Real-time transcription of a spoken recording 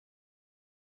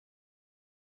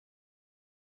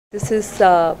This is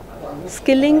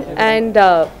skilling and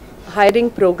hiring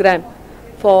program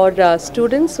for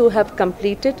students who have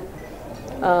completed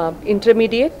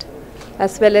intermediate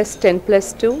as well as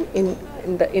 10+2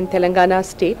 in Telangana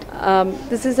state.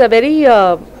 This is a very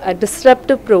a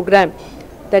disruptive program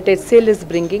that HCL is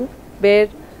bringing, where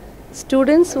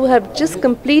students who have just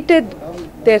completed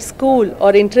their school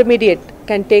or intermediate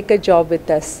can take a job with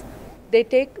us.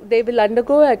 They will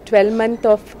undergo a 12-month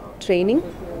of training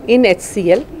in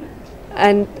HCL,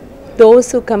 and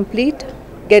those who complete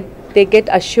get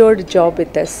assured job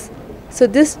with us. So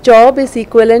this job is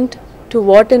equivalent to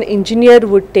what an engineer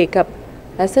would take up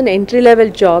as an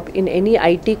entry-level job in any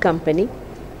IT company.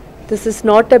 This is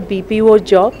not a BPO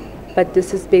job, but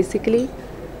this is basically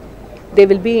they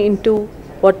will be into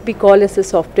what we call as a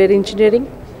software engineering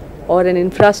or an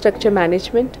infrastructure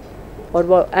management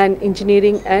or an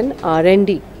engineering and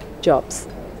R&D jobs.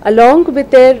 Along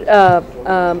with their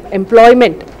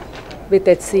employment with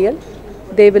HCL,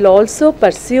 they will also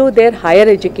pursue their higher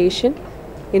education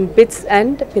in BITS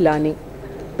Pilani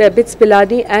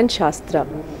and Shastra.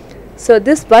 So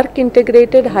this work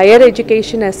integrated higher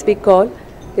education, as we call,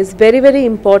 is very, very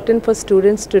important for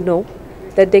students to know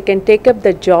that they can take up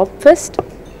the job first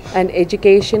and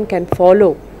education can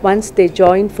follow once they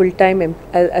join full-time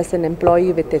as an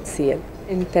employee with HCL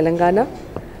in Telangana,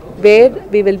 where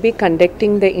we will be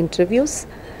conducting the interviews.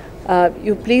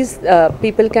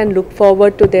 People can look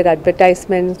forward to their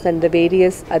advertisements and the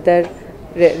various other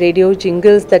radio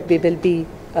jingles that we will be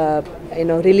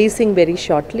releasing very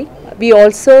shortly. We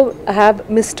also have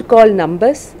missed call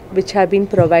numbers which have been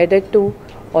provided to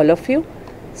all of you.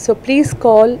 So please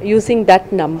call using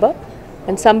that number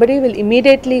and somebody will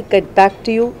immediately get back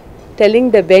to you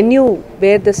telling the venue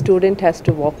where the student has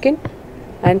to walk in,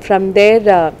 and from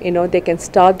there they can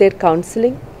start their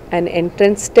counseling, an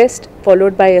entrance test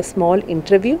followed by a small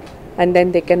interview, and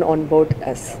then they can onboard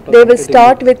us. They will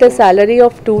start with a salary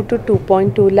of 2 to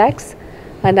 2.2 lakhs,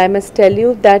 and I must tell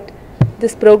you that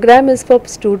this program is for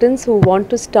students who want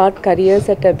to start careers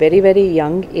at a very, very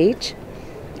young age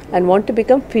and want to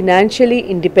become financially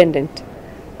independent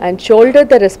and shoulder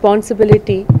the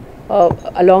responsibility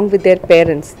along with their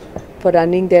parents for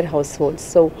running their households.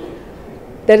 So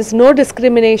there is no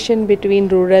discrimination between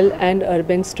rural and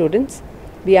urban students.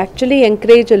 We actually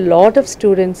encourage a lot of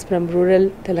students from rural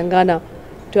Telangana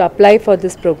to apply for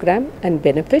this program and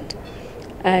benefit,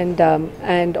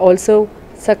 and also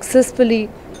successfully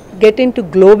get into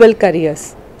global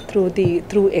careers through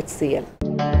HCL.